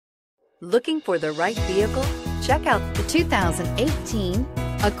Looking for the right vehicle? Check out the 2018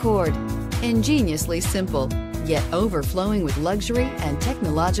 Accord. Ingeniously simple, yet overflowing with luxury and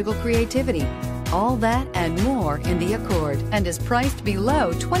technological creativity. All that and more in the Accord, and is priced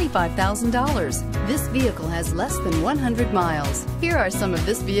below $25,000. This vehicle has less than 100 miles. Here are some of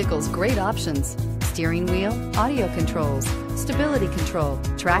this vehicle's great options: steering wheel audio controls, stability control,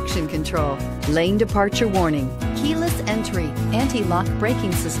 traction control, lane departure warning, keyless entry, anti-lock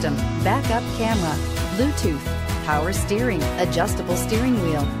braking system, backup camera, Bluetooth, power steering, adjustable steering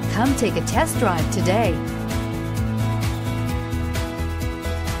wheel. Come take a test drive today.